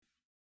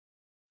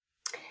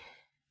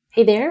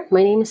Hey there,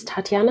 my name is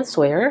Tatiana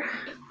Sawyer.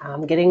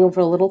 I'm getting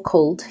over a little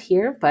cold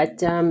here, but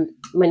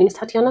my name is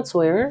Tatiana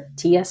Sawyer,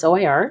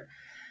 Tsoir,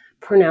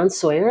 pronounced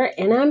Sawyer,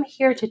 and I'm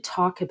here to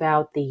talk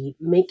about the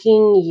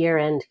Making Year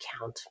End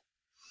Count.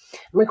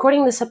 I'm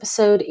recording this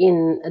episode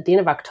at the end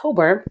of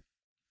October,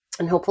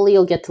 and hopefully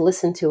you'll get to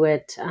listen to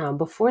it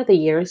before the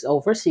year is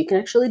over so you can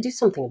actually do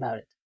something about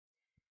it.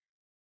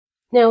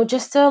 Now,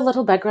 just a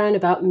little background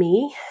about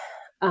me.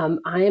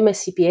 I am a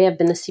CPA. I've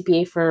been a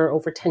CPA for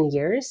over 10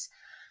 years.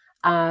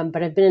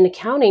 But I've been in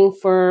accounting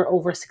for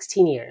over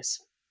 16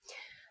 years.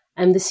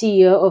 I'm the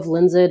CEO of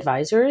Linza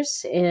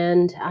Advisors,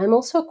 and I'm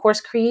also a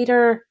course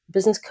creator,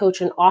 business coach,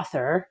 and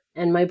author.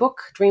 And my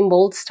book, Dream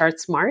Bold,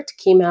 Start Smart,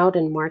 came out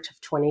in March of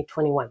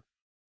 2021.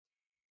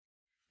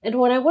 And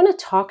what I want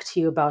to talk to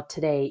you about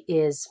today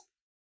is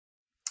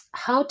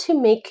how to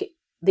make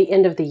the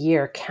end of the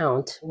year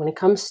count when it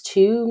comes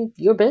to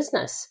your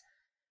business.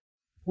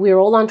 We're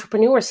all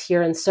entrepreneurs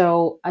here, and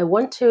so I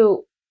want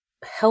to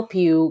help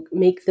you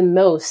make the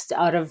most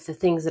out of the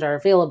things that are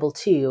available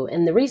to you.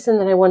 And the reason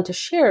that I want to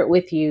share it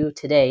with you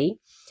today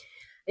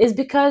is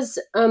because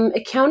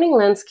accounting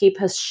landscape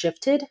has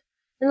shifted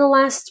in the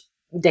last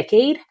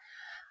decade,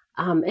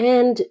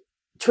 and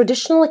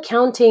traditional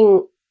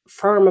accounting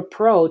firm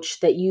approach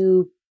that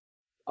you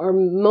are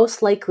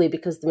most likely,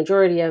 because the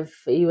majority of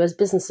U.S.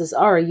 businesses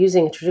are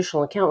using a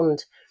traditional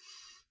accountant.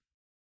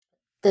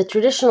 The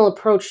traditional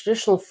approach,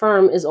 traditional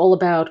firm is all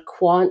about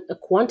a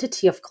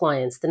quantity of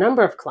clients, the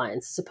number of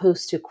clients, as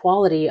opposed to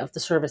quality of the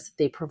service that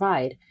they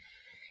provide.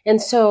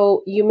 And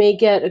so you may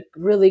get a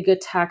really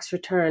good tax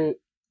return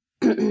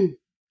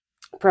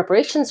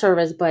preparation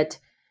service, but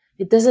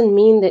it doesn't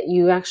mean that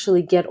you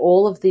actually get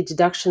all of the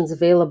deductions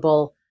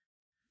available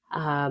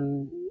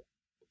um,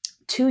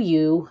 to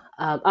you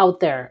out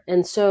there.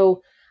 And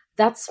so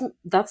that's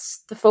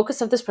the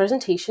focus of this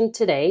presentation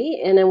today.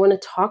 And I want to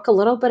talk a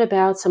little bit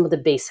about some of the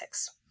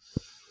basics.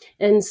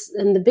 And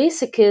the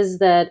basic is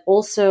that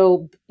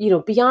also,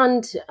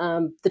 beyond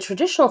the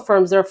traditional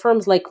firms, there are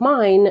firms like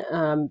mine.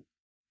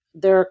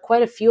 There are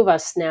quite a few of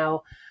us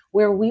now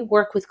where we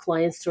work with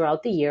clients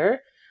throughout the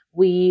year.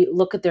 We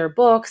look at their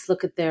books,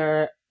 look at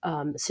their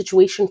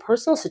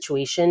personal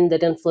situation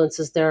that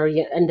influences their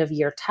end of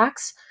year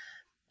tax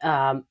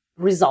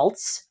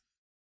results.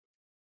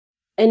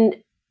 And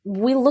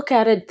we look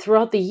at it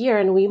throughout the year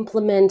and we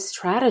implement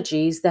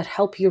strategies that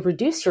help you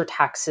reduce your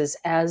taxes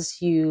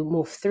as you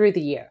move through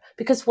the year.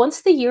 Because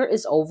once the year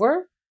is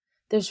over,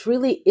 there's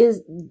really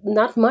is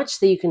not much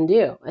that you can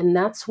do. And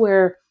that's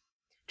where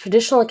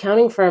traditional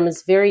accounting firm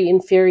is very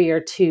inferior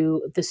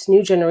to this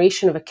new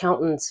generation of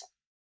accountants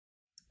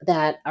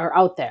that are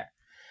out there.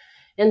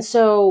 And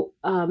so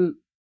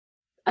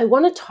I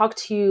want to talk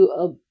to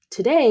you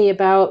today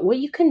about what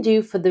you can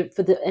do for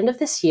the end of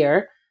this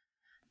year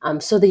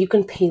so that you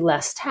can pay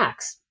less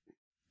tax.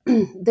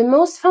 The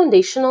most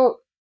foundational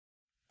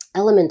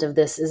element of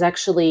this is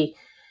actually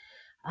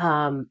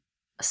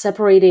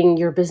separating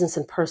your business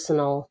and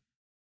personal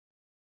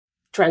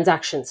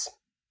transactions.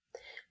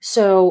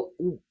 So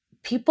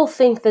people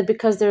think that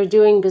because they're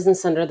doing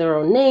business under their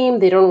own name,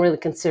 they don't really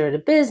consider it a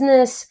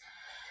business.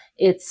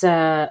 It's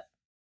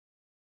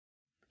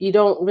you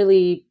don't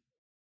really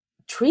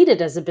treat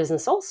it as a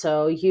business.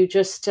 Also, you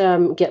just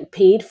get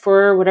paid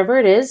for whatever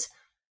it is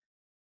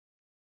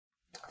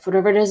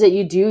that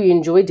you do, you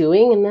enjoy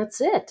doing, and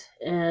that's it.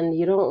 And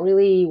you don't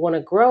really want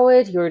to grow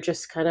it. You're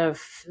just kind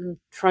of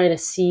trying to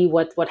see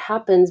what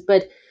happens.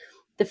 But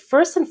the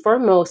first and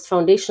foremost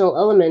foundational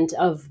element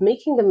of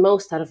making the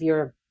most out of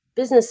your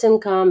business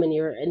income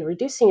and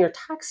reducing your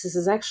taxes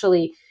is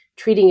actually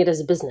treating it as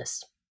a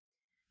business.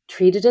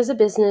 Treat it as a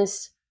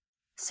business,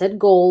 set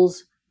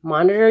goals,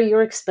 monitor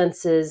your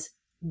expenses,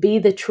 be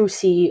the true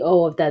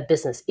CEO of that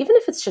business, even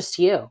if it's just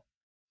you.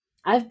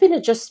 I've been a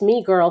just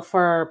me girl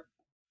for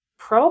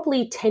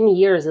probably 10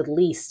 years at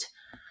least,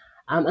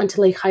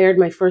 until I hired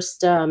my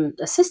first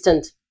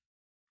assistant.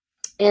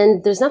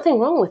 And there's nothing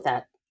wrong with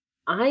that.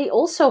 I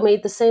also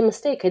made the same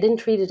mistake. I didn't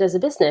treat it as a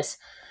business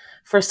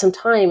for some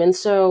time. And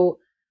so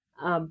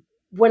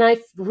when I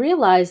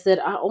realized that,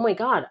 oh my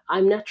God,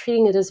 I'm not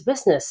treating it as a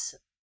business,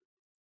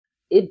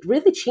 it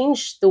really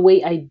changed the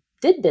way I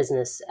did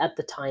business at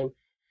the time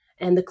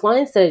and the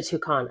clients that I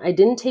took on. I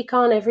didn't take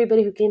on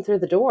everybody who came through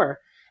the door.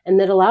 And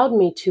that allowed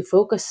me to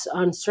focus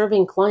on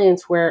serving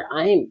clients where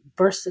I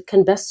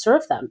can best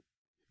serve them.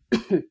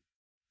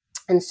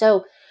 And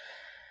so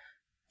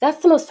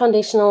that's the most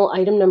foundational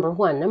item, number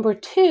one. Number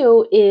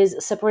two is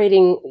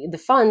separating the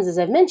funds, as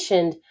I've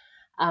mentioned.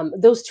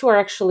 Those two are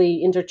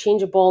actually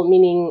interchangeable,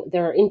 meaning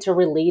they're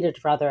interrelated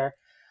rather.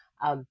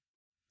 Um,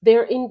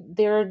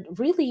 they're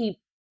really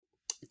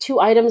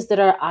two items that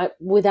are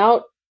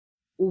without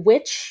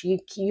which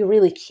you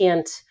really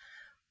can't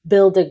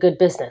build a good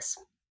business.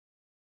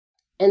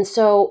 And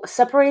so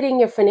separating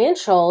your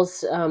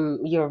financials,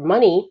 your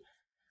money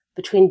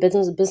between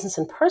business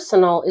and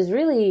personal is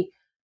really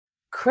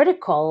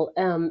critical.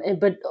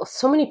 But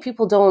so many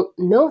people don't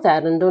know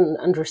that and don't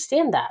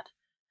understand that.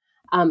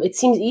 It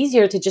seems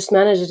easier to just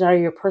manage it out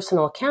of your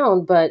personal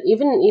account. But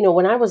even,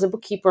 when I was a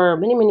bookkeeper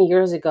many, many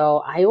years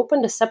ago, I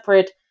opened a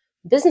separate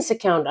business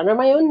account under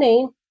my own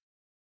name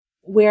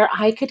where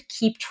I could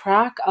keep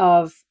track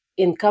of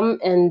income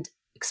and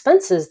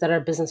expenses that are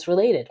business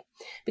related.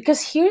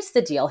 Because here's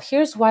the deal.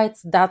 Here's why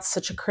that's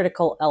such a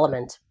critical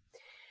element.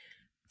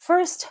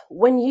 First,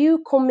 when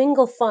you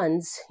commingle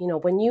funds,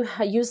 when you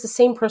use the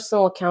same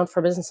personal account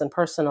for business and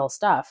personal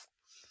stuff,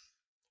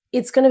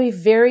 it's going to be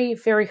very,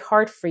 very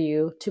hard for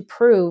you to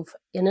prove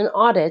in an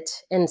audit,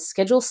 and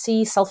Schedule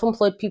C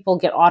self-employed people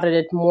get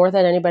audited more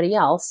than anybody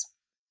else.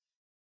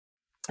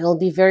 It'll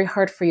be very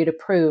hard for you to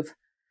prove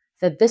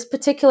that this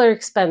particular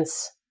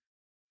expense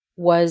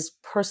was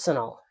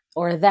personal,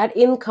 or that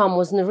income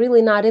was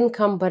really not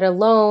income, but a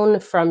loan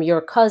from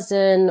your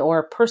cousin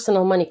or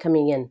personal money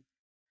coming in.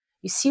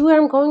 You see where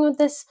I'm going with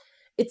this?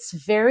 It's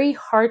very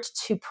hard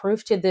to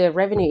prove to the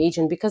revenue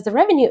agent, because the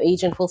revenue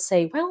agent will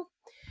say, well,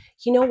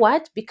 you know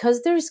what?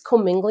 Because there's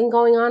commingling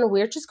going on,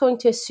 we're just going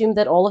to assume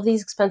that all of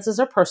these expenses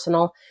are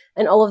personal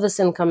and all of this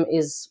income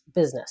is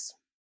business.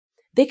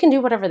 They can do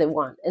whatever they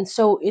want. And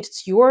so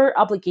it's your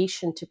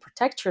obligation to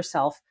protect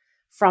yourself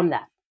from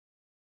that.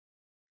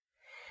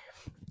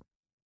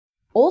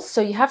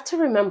 Also, you have to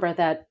remember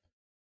that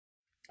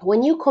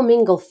when you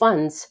commingle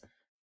funds,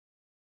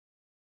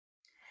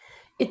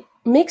 it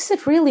makes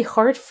it really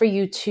hard for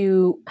you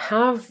to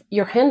have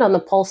your hand on the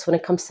pulse when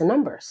it comes to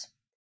numbers.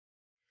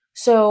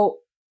 So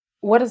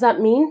what does that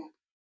mean?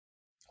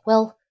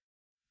 Well,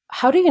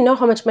 how do you know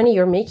how much money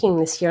you're making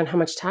this year and how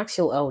much tax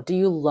you'll owe? Do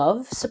you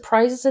love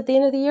surprises at the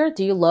end of the year?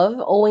 Do you love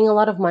owing a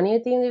lot of money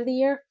at the end of the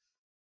year?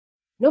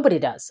 Nobody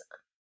does.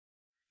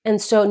 And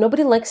so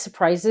nobody likes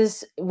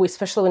surprises,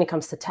 especially when it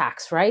comes to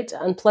tax, right?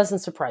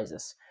 Unpleasant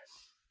surprises.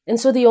 And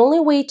so the only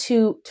way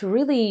to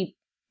really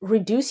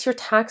reduce your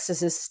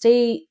taxes is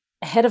stay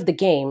ahead of the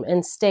game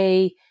and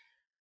stay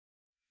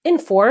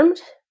informed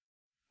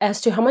as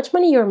to how much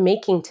money you're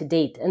making to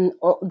date. And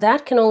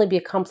that can only be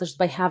accomplished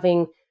by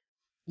having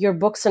your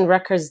books and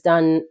records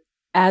done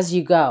as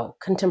you go,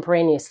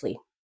 contemporaneously.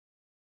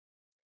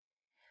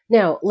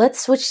 Now,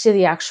 let's switch to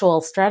the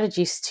actual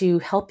strategies to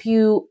help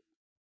you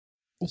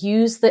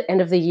use the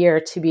end of the year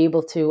to be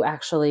able to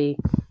actually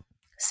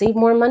save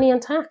more money on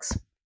tax.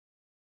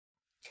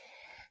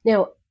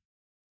 Now,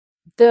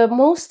 the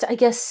most,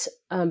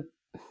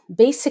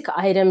 basic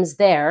items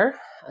there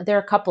are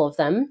a couple of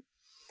them,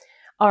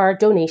 are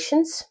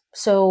donations.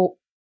 So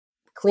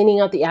cleaning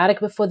out the attic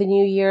before the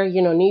new year,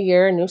 new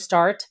year, new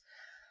start.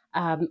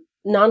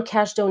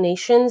 Non-cash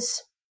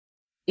donations.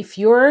 If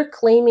you're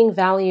claiming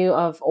value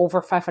of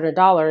over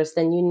 $500,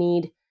 then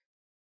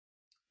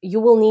you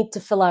will need to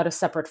fill out a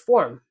separate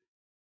form.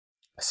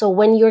 So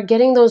when you're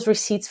getting those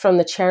receipts from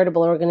the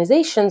charitable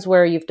organizations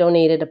where you've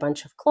donated a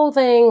bunch of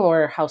clothing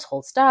or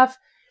household stuff,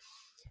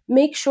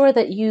 make sure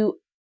that you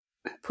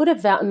put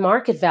a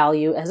market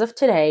value as of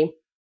today,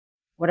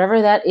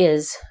 whatever that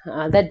is,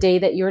 that day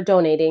that you're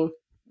donating,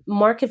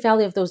 market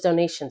value of those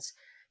donations.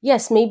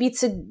 Yes, maybe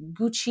it's a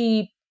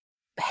Gucci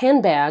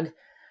handbag,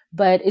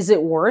 but is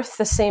it worth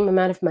the same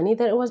amount of money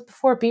that it was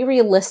before? Be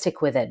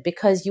realistic with it,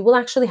 because you will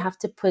actually have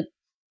to put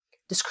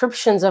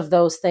descriptions of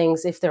those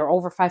things if they're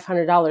over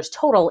 $500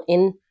 total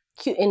in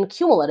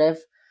cumulative.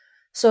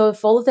 So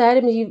if all of the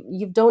items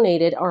you've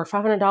donated are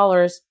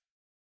 $500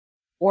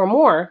 or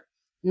more,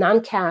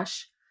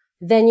 non-cash,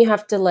 then you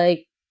have to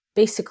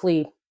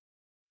basically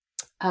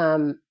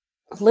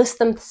list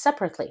them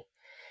separately.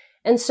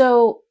 And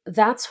so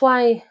that's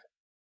why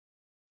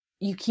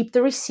you keep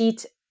the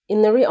receipt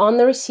on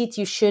the receipt.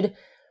 You should,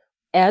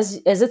 as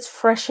it's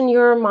fresh in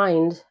your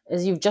mind,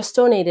 as you've just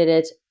donated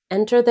it,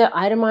 enter the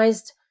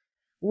itemized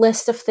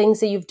list of things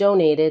that you've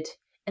donated,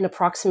 an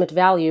approximate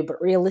value,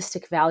 but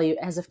realistic value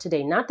as of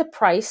today, not the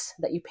price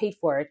that you paid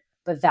for it,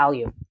 but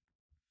value.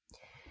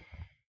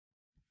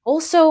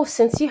 Also,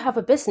 since you have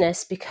a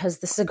business, because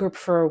this is a group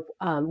for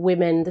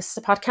women, this is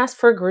a podcast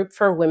for a group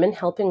for women,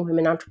 helping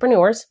women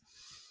entrepreneurs,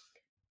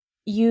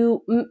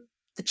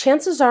 the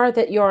chances are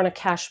that you're on a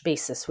cash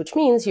basis, which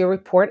means you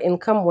report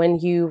income when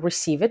you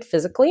receive it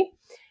physically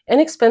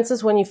and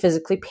expenses when you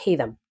physically pay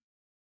them.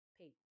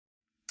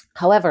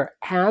 However,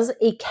 as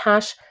a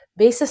cash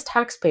basis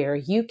taxpayer,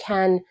 you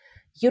can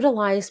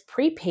utilize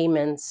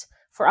prepayments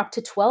for up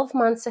to 12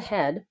 months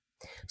ahead.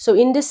 So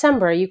in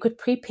December, you could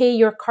prepay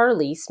your car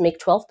lease, make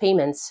 12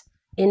 payments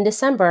in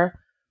December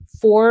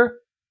for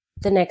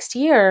the next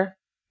year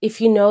if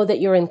you know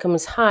that your income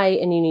is high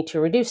and you need to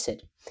reduce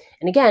it.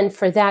 And again,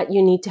 for that,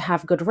 you need to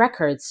have good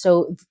records.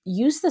 So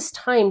use this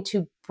time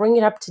to bring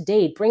it up to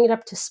date, bring it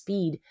up to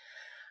speed.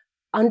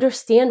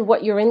 Understand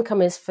what your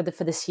income is for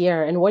this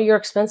year and what your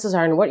expenses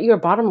are and what your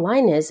bottom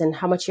line is and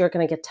how much you're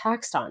going to get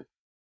taxed on.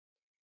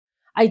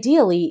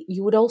 Ideally,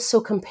 you would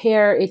also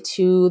compare it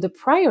to the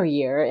prior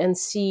year and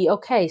see,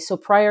 okay, so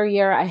prior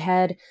year I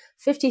had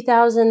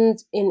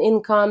 $50,000 in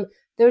income,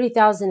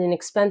 $30,000 in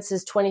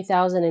expenses,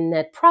 $20,000 in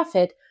net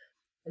profit.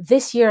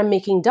 This year I'm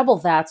making double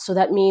that, so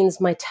that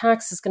means my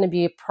tax is going to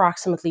be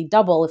approximately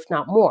double, if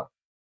not more.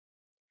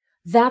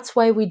 That's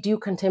why we do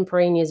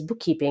contemporaneous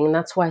bookkeeping, and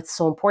that's why it's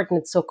so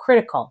important. It's so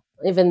critical,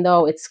 even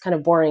though it's kind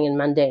of boring and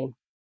mundane.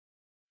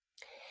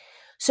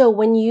 So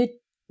when you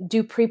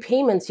do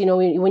prepayments,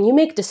 when you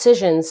make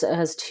decisions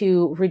as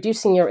to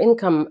reducing your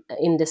income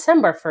in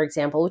December, for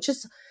example, which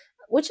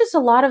is a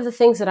lot of the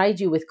things that I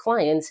do with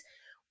clients.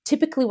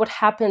 Typically what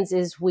happens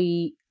is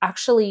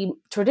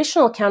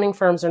traditional accounting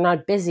firms are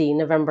not busy in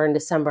November and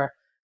December.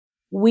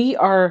 We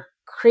are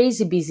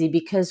crazy busy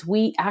because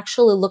we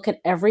actually look at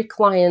every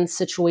client's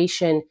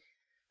situation,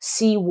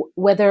 see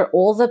whether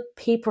all the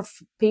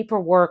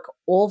paperwork,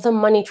 all the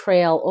money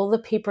trail, all the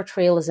paper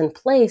trail is in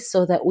place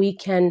so that we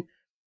can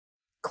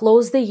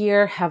close the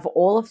year, have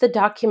all of the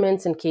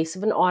documents in case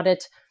of an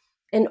audit,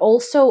 and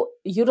also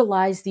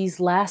utilize these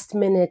last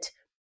minute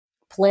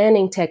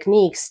planning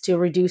techniques to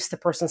reduce the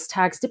person's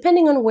tax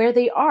depending on where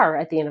they are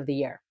at the end of the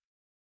year.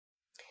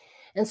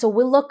 And so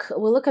we'll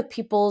look at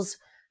people's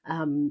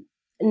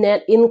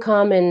net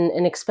income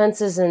and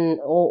expenses and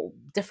all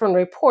different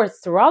reports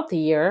throughout the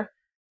year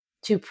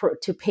to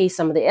pay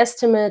some of the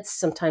estimates,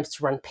 sometimes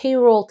to run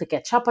payroll, to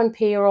catch up on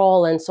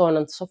payroll, and so on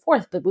and so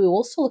forth. But we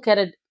also look at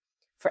it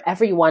for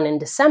everyone in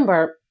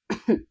December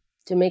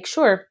to make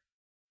sure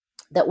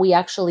that we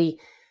actually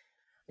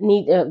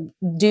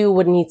do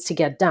what needs to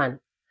get done.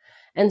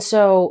 And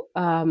so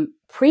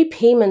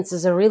prepayments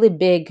is a really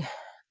big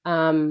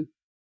item.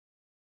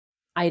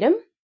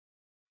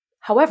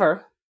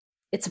 However,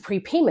 it's a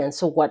prepayment.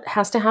 So what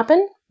has to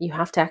happen? You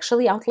have to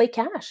actually outlay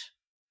cash.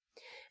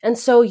 And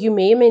so you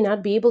may or may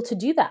not be able to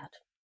do that.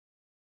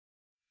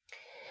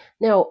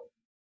 Now,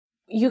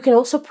 you can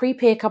also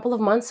prepay a couple of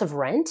months of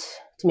rent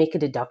to take a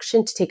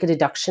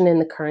deduction in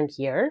the current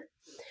year.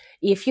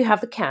 If you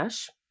have the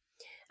cash,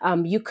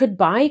 you could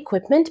buy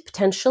equipment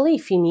potentially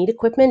if you need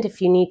equipment,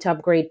 if you need to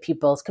upgrade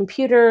people's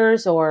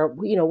computers or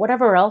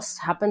whatever else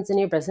happens in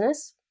your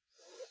business.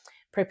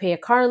 Prepay a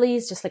car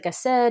lease, just like I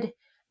said.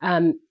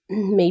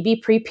 Maybe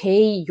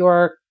prepay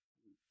your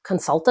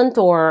consultant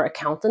or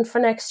accountant for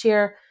next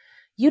year.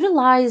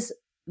 Utilize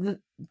the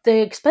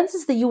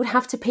expenses that you would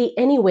have to pay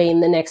anyway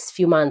in the next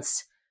few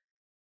months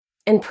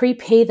and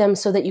prepay them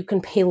so that you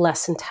can pay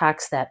less in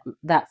tax that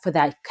for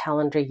that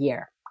calendar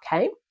year.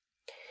 Okay.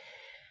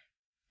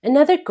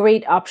 Another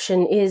great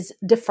option is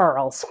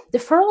deferrals.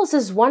 Deferrals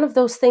is one of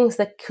those things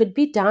that could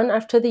be done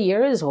after the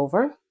year is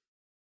over.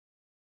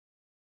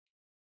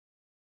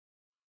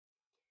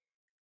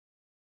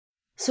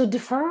 So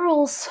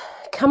deferrals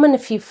come in a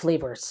few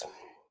flavors.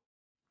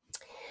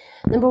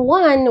 Number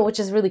one, which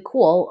is really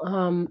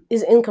cool,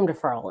 is income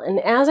deferral. And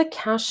as a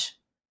cash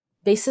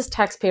basis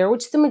taxpayer,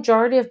 which the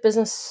majority of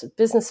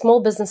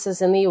small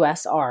businesses in the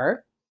US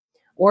are,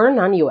 or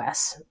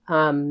non-US,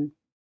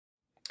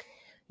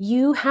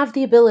 you have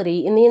the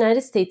ability, in the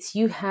United States,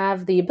 you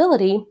have the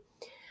ability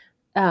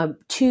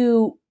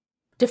to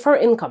defer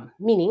income,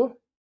 meaning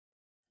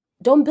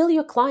don't bill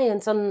your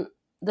clients on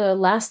the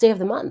last day of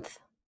the month.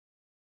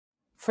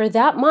 For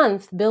that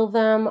month, bill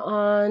them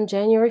on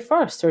January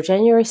 1st or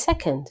January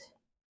 2nd.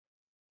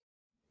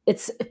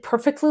 It's a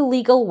perfectly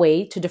legal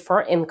way to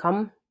defer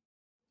income,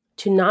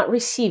 to not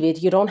receive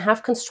it. You don't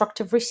have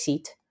constructive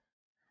receipt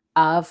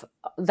of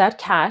that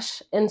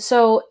cash, and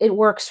so it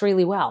works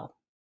really well.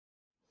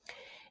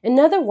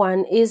 Another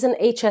one is an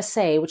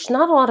HSA, which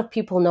not a lot of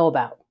people know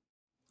about.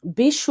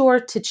 Be sure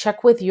to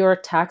check with your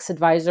tax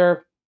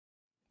advisor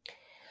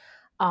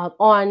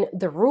on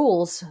the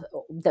rules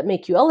that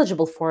make you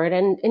eligible for it.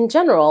 And in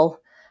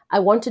general, I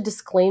want to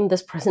disclaim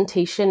this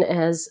presentation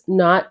as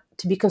not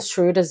to be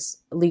construed as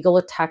legal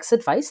or tax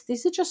advice.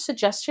 These are just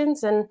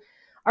suggestions and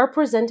are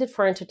presented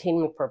for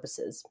entertainment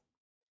purposes.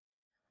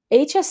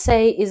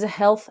 HSA is a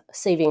health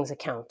savings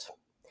account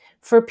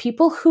for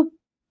people who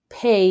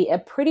pay a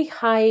pretty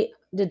high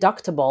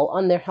deductible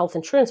on their health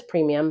insurance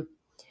premium.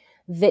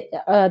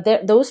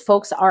 Those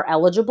folks are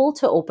eligible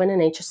to open an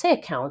HSA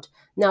account.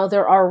 Now,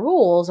 there are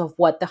rules of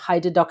what the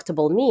high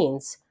deductible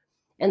means.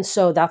 And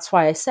so that's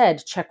why I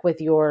said check with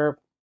your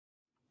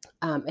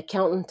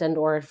accountant and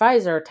or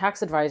advisor,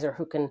 tax advisor,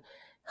 who can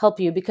help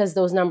you, because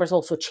those numbers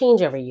also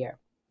change every year.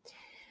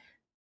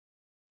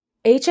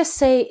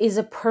 HSA is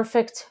a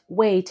perfect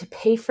way to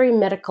pay for your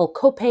medical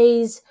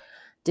copays,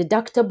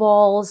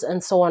 deductibles,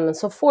 and so on and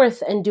so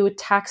forth, and do it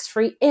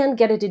tax-free and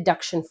get a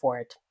deduction for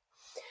it.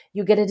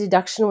 You get a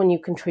deduction when you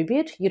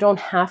contribute. You don't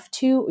have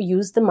to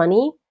use the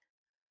money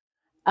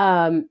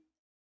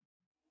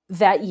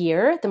that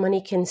year. The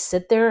money can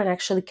sit there and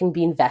actually can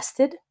be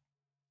invested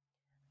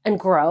and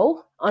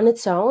grow on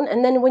its own.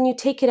 And then when you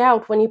take it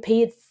out, when you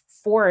pay it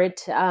for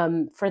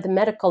the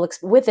medical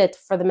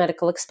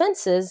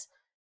expenses,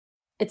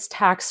 it's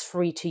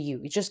tax-free to you.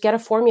 You just get a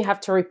form. You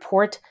have to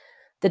report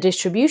the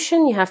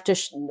distribution. You have to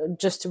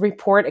just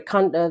report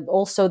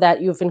also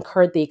that you've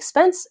incurred the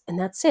expense, and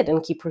that's it,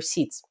 and keep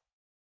receipts.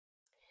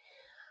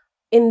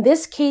 In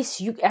this case,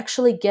 you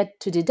actually get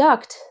to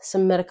deduct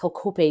some medical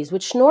copays,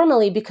 which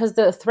normally, because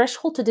the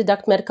threshold to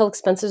deduct medical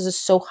expenses is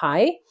so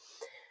high,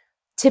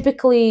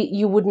 typically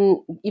you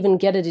wouldn't even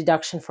get a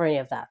deduction for any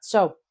of that.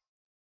 So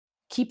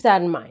keep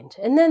that in mind.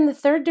 And then the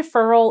third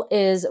deferral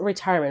is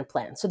retirement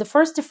plan. So the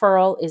first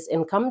deferral is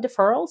income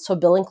deferral, so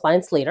billing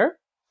clients later.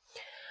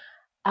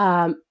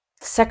 The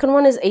second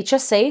one is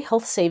HSA,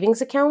 health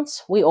savings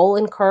accounts. We all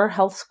incur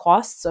health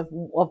costs of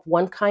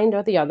one kind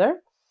or the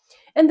other.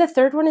 And the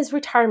third one is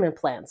retirement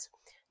plans.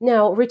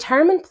 Now,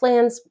 retirement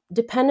plans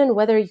depend on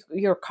whether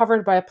you're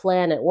covered by a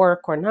plan at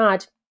work or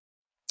not.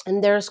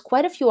 And there's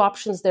quite a few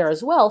options there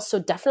as well. So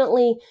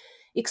definitely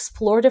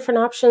explore different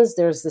options.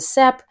 There's the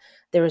SEP,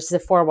 there's the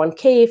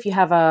 401k if you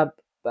have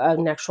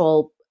an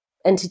actual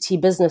entity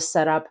business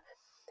set up,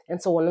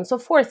 and so on and so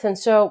forth. And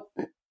so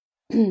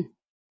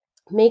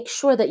make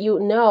sure that you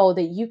know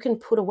that you can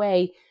put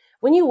away,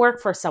 when you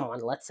work for someone,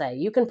 let's say,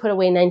 you can put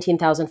away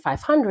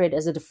 $19,500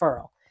 as a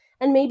deferral.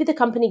 And maybe the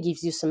company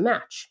gives you some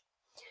match.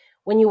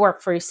 When you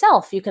work for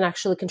yourself, you can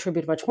actually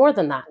contribute much more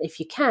than that if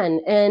you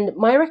can. And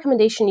my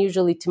recommendation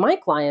usually to my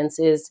clients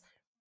is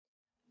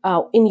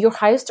in your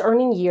highest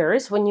earning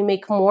years, when you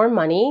make more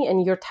money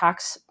and your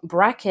tax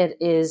bracket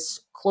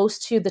is close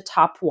to the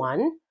top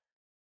one,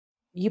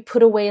 you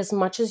put away as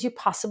much as you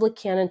possibly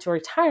can into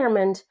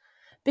retirement,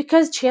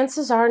 because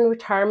chances are in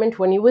retirement,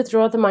 when you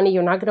withdraw the money,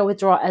 you're not going to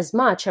withdraw as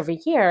much every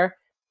year.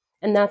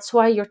 And that's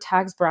why your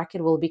tax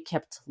bracket will be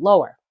kept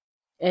lower.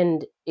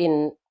 And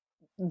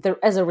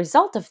as a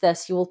result of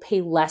this, you will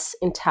pay less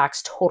in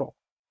tax total.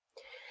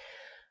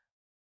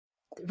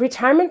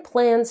 Retirement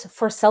plans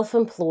for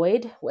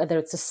self-employed, whether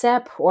it's a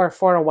SEP or a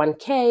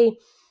 401k,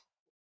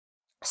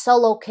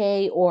 solo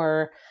K,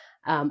 or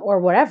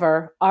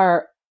whatever,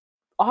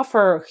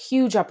 offer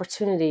huge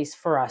opportunities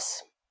for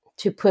us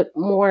to put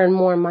more and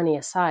more money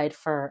aside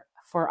for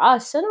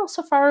us and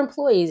also for our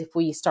employees if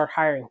we start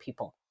hiring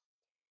people.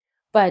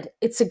 But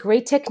it's a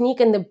great technique,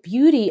 and the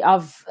beauty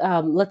of,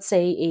 let's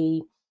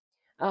say,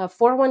 a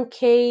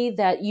 401k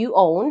that you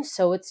own,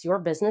 so it's your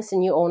business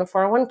and you own a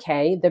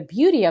 401k, the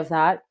beauty of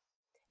that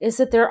is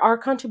that there are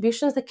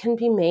contributions that can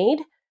be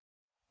made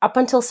up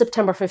until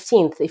September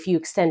 15th if you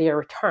extend your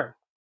return.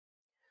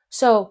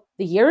 So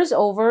the year is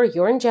over,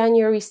 you're in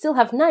January, you still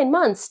have 9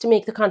 months to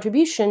make the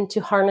contribution to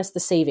harness the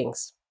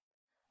savings.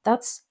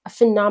 That's a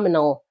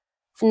phenomenal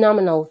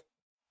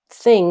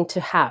thing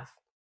to have.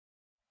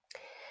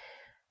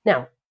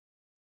 Now,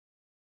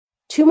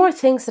 two more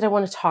things that I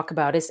want to talk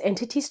about is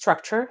entity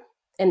structure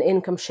and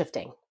income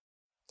shifting.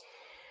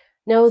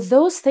 Now,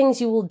 those things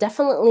you will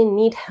definitely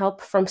need help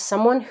from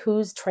someone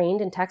who's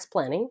trained in tax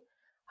planning.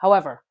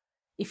 However,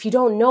 if you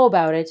don't know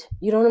about it,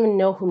 you don't even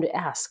know whom to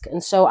ask.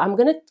 And so I'm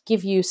going to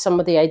give you some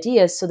of the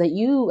ideas so that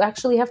you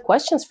actually have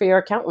questions for your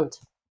accountant.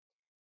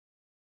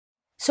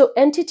 So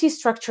entity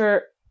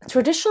structure,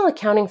 traditional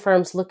accounting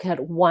firms look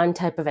at one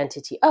type of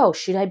entity. Oh,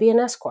 should I be an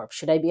S Corp?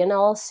 Should I be an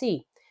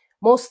LLC?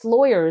 Most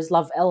lawyers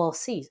love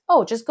LLCs.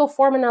 Oh, just go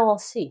form an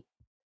LLC.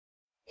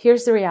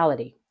 Here's the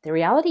reality. The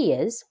reality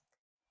is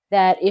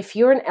that if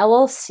you're an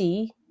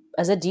LLC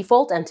as a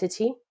default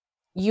entity,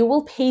 you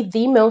will pay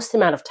the most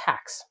amount of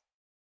tax.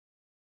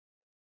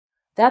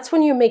 That's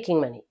when you're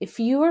making money. If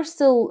you are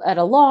still at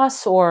a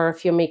loss, or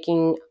if you're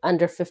making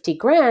under 50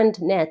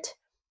 grand net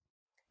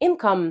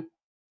income,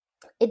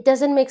 it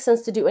doesn't make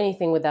sense to do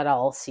anything with that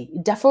LLC.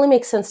 It definitely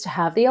makes sense to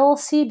have the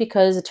LLC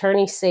because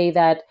attorneys say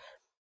that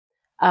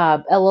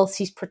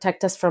LLCs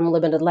protect us from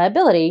limited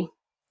liability.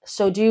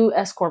 So do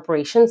S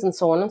corporations and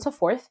so on and so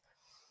forth.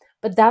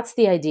 But that's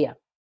the idea.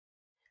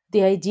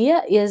 The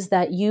idea is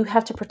that you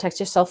have to protect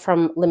yourself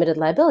from limited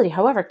liability.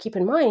 However, keep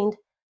in mind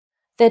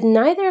that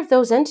neither of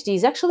those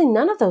entities, actually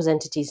none of those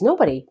entities,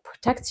 nobody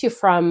protects you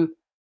from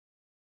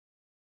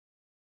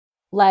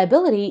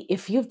liability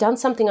if you've done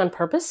something on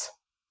purpose.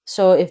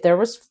 So if there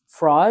was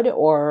fraud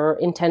or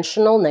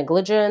intentional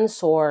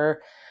negligence or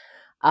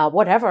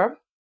whatever,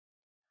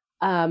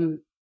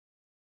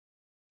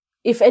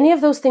 if any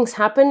of those things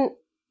happen,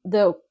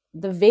 the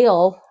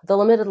veil, the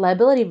limited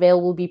liability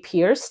veil will be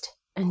pierced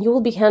and you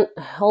will be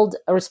held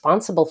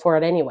responsible for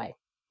it anyway.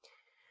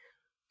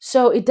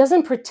 So it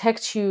doesn't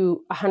protect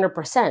you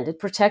 100%. It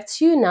protects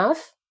you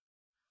enough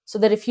so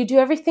that if you do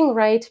everything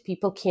right,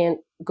 people can't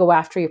go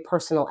after your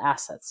personal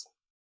assets.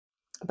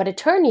 But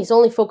attorneys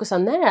only focus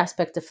on that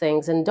aspect of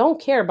things and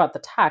don't care about the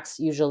tax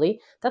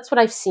usually. That's what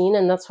I've seen,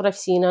 and that's what I've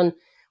seen on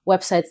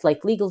websites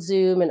like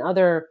LegalZoom and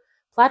other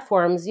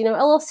platforms.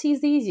 LLC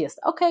is the easiest.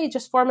 Okay,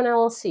 just form an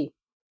LLC.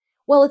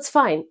 Well, it's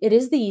fine. It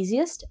is the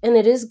easiest, and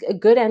it is a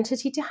good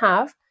entity to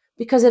have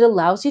because it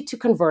allows you to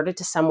convert it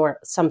to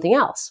something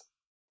else.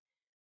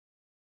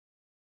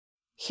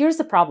 Here's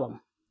the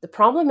problem. The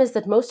problem is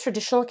that most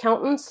traditional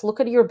accountants look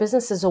at your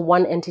business as a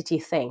one entity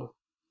thing.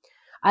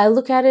 I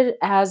look at it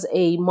as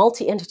a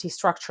multi-entity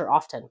structure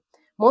often.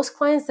 Most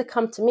clients that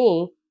come to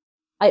me,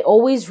 I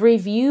always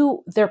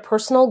review their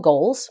personal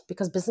goals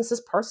because business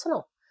is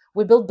personal.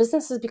 We build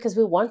businesses because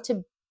we want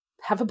to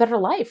have a better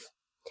life.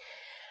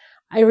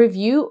 I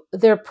review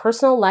their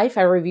personal life,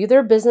 I review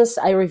their business,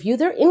 I review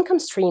their income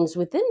streams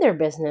within their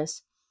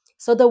business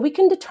so that we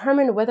can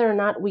determine whether or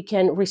not we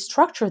can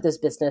restructure this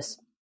business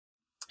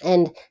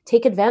and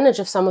take advantage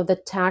of some of the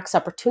tax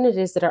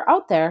opportunities that are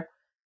out there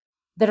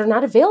that are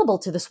not available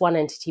to this one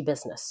entity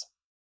business.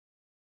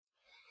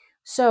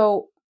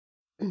 So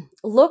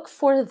look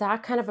for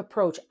that kind of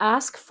approach.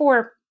 Ask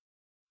for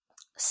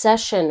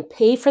session,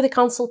 pay for the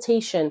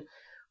consultation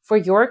for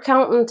your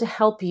accountant to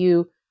help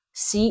you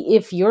see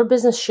if your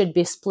business should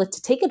be split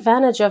to take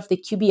advantage of the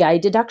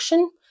QBI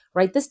deduction.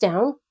 Write this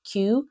down.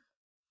 Q,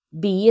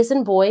 B as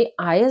in boy,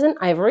 I as in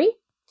ivory.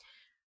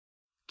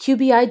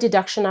 QBI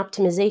deduction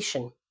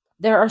optimization.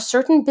 There are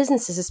certain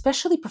businesses,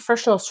 especially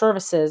professional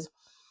services,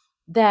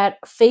 that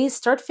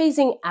start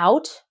phasing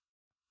out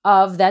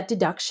of that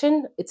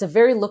deduction. It's a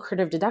very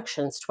lucrative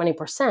deduction. It's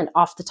 20%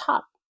 off the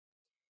top.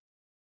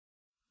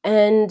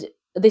 And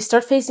they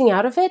start phasing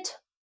out of it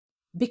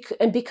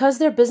because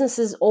their business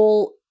is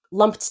all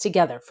lumped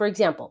together. For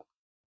example,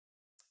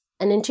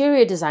 an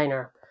interior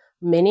designer,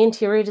 many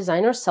interior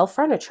designers sell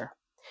furniture.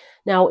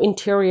 Now,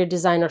 interior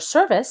designer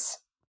service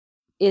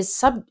is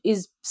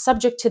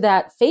subject to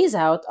that phase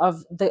out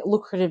of the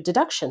lucrative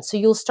deduction. So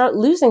you'll start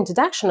losing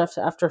deduction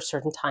after a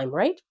certain time,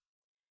 right?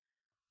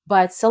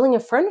 But selling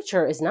of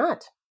furniture is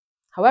not.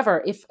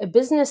 However, if a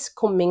business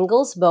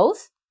commingles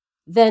both,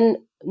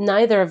 then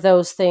neither of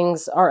those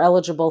things are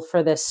eligible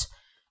for this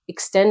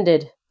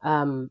extended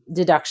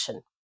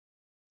deduction.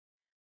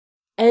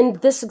 And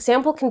this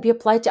example can be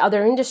applied to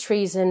other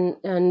industries,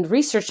 and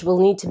research will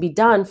need to be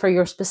done for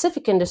your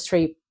specific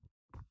industry.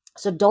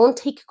 So don't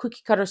take a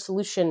cookie cutter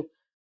solution.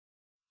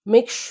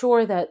 Make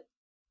sure that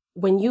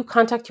when you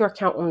contact your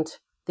accountant,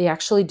 they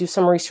actually do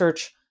some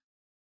research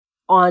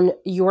on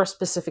your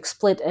specific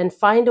split and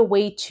find a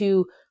way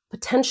to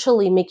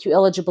potentially make you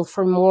eligible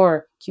for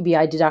more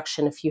QBI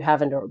deduction if you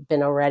haven't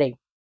been already.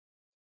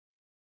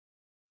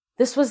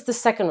 This was the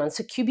second one.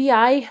 So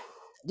QBI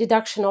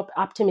deduction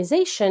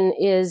optimization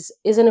is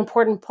an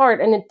important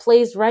part, and it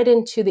plays right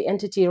into the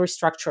entity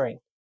restructuring.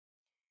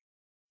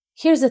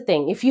 Here's the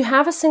thing. If you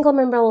have a single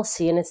member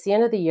LLC and it's the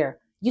end of the year,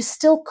 you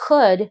still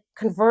could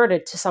convert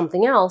it to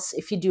something else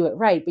if you do it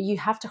right, but you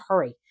have to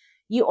hurry.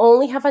 You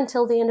only have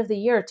until the end of the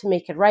year to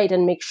make it right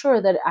and make sure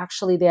that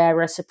actually the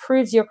IRS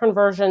approves your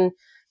conversion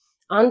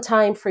on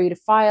time for you to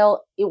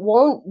file. It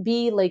won't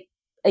be like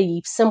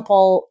a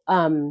simple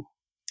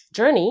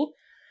journey,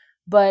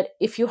 but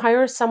if you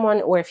hire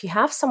someone or if you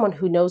have someone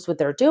who knows what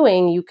they're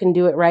doing, you can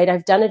do it right.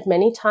 I've done it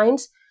many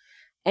times,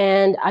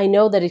 and I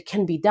know that it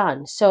can be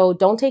done. So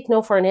don't take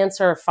no for an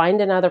answer.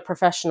 Find another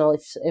professional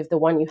if the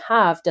one you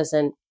have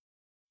doesn't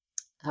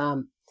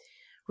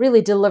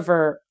really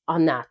deliver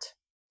on that.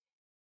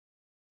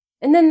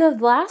 And then the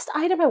last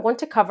item I want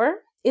to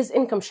cover is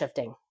income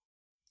shifting.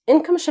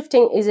 Income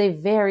shifting is a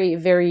very,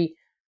 very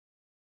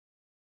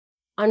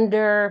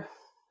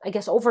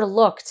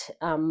overlooked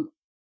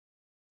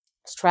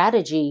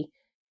strategy.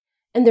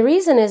 And the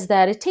reason is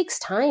that it takes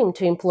time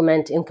to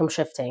implement income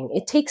shifting.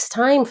 It takes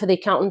time for the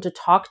accountant to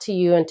talk to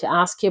you and to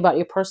ask you about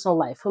your personal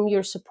life, whom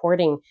you're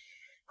supporting,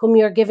 whom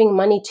you're giving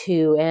money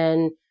to,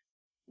 and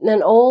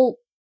all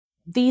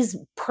these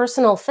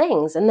personal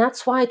things. And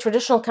that's why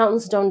traditional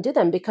accountants don't do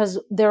them, because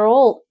they're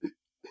all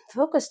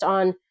focused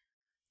on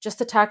just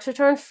the tax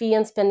return fee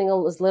and spending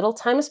as little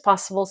time as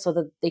possible so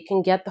that they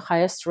can get the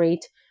highest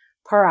rate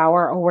per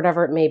hour or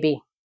whatever it may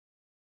be.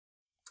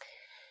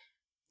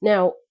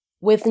 Now,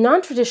 with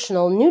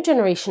non-traditional, new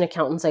generation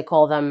accountants, I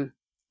call them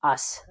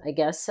us, I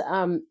guess,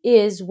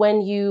 is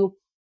when you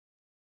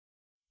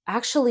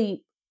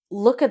actually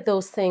look at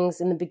those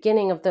things in the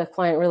beginning of the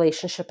client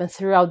relationship and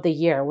throughout the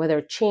year, whether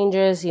it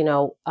changes,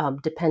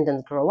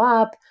 dependents grow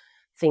up,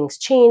 things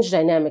change,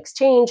 dynamics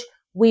change.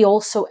 We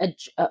also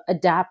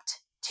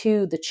adapt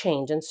to the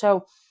change. And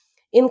so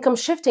income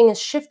shifting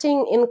is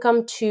shifting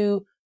income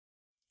to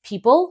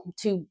people,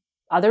 to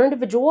other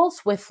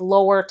individuals with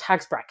lower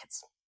tax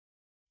brackets.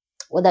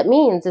 What that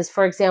means is,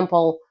 for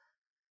example,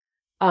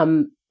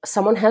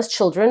 someone has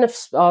children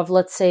of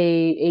let's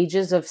say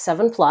ages of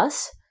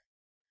 7+,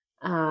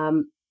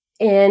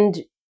 and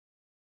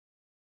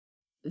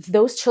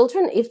those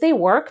children, if they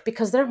work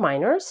because they're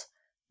minors,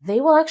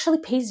 they will actually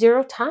pay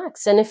zero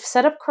tax. And if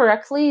set up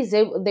correctly,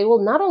 they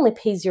will not only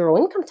pay zero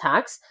income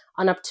tax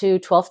on up to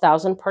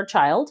 $12,000 per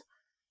child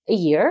a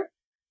year,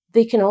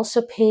 they can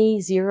also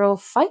pay zero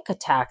FICA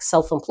tax,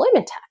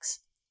 self-employment tax,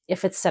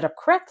 if it's set up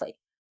correctly.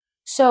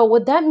 So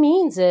what that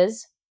means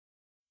is,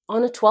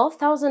 on a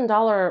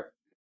 $12,000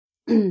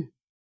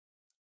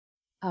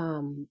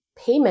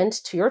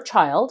 payment to your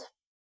child,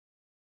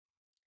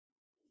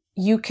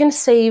 you can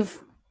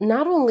save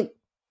not only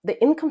the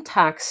income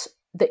tax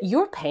that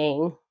you're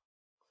paying.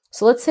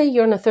 So let's say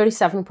you're in a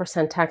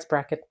 37% tax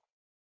bracket.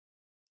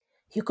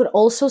 You could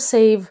also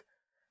save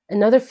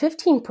another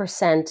 15%,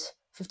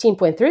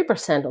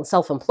 15.3% on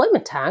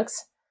self-employment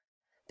tax,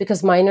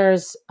 because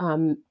minors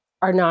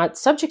are not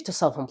subject to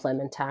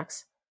self-employment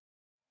tax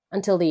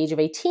until the age of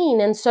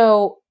 18. And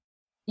so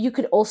you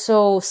could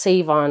also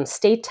save on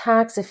state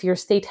tax if your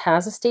state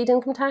has a state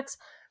income tax.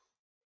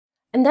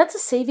 And that's a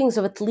savings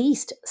of at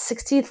least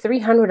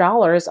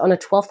 $6,300 on a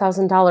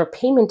 $12,000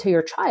 payment to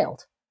your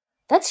child.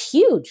 That's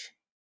huge.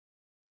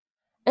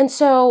 And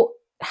so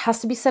it has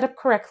to be set up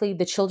correctly.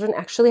 The children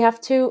actually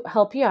have to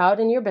help you out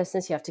in your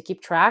business. You have to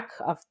keep track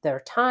of their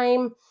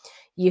time.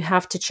 You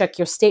have to check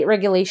your state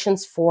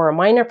regulations for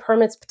minor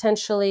permits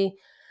potentially.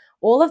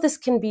 All of this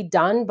can be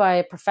done by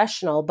a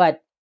professional,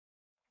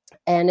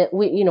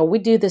 we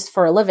do this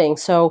for a living.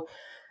 So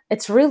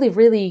it's really,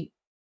 really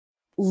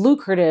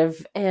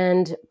lucrative.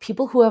 And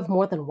people who have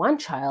more than one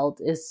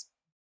child is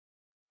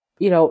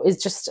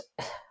just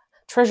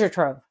treasure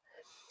trove.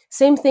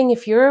 Same thing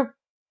if you're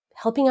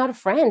helping out a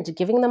friend,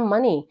 giving them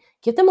money,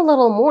 give them a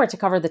little more to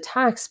cover the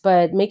tax,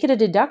 but make it a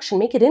deduction,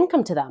 make it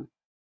income to them.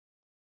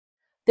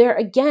 There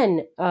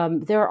again,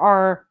 there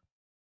are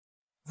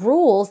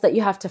rules that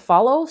you have to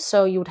follow.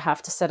 So you would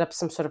have to set up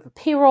some sort of a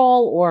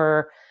payroll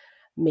or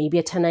maybe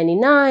a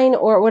 1099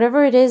 or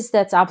whatever it is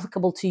that's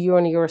applicable to you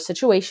and your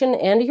situation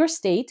and your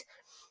state.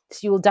 So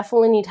you will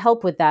definitely need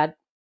help with that.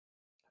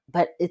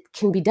 But it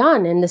can be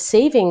done, and the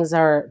savings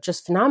are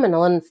just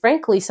phenomenal. And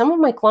frankly, some of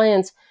my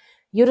clients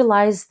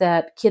utilize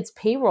that kids'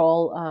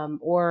 payroll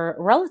or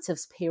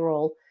relatives'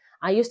 payroll.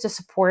 I used to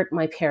support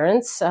my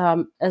parents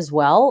as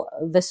well.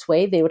 This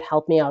way, they would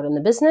help me out in the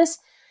business,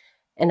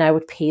 and I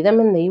would pay them,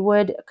 and they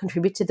would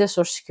contribute to their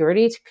Social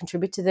Security, to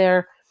contribute to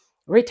their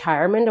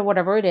retirement or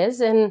whatever it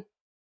is. And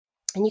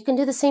you can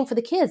do the same for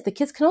the kids. The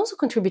kids can also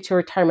contribute to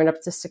retirement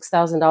up to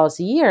 $6,000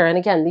 a year. And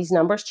again, these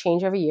numbers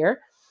change every year.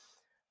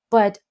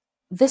 But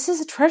this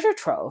is a treasure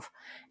trove.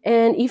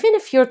 And even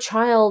if your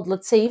child,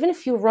 let's say, even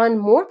if you run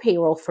more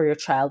payroll for your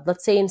child,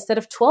 let's say instead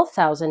of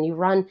 12,000, you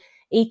run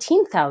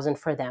 18,000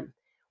 for them.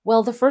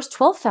 Well, the first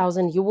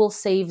 12,000, you will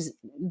save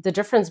the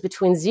difference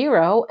between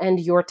zero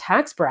and your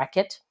tax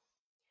bracket.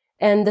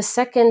 And the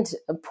second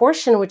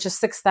portion, which is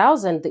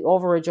 6,000, the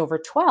overage over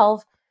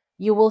 12,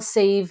 you will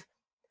save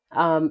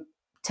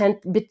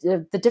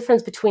the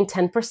difference between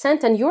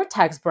 10% and your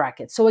tax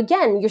bracket. So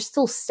again, you're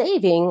still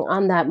saving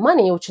on that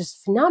money, which is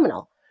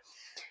phenomenal.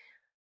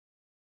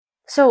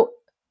 So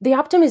the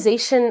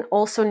optimization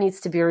also needs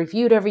to be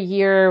reviewed every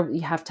year.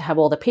 You have to have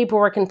all the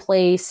paperwork in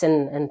place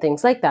and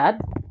things like that.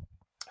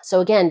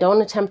 So again,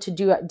 don't attempt to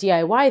do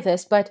DIY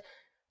this, but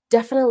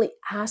definitely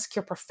ask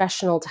your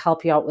professional to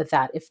help you out with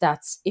that.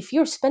 If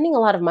you're spending a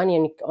lot of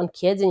money on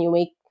kids and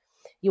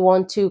you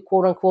want to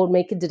quote unquote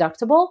make it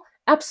deductible,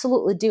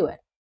 absolutely do it.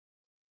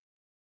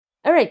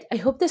 All right, I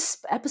hope this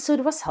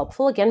episode was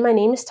helpful. Again, my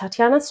name is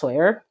Tatiana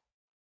Sawyer,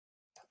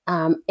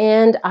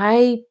 and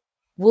I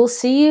will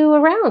see you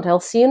around. I'll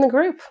see you in the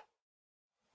group.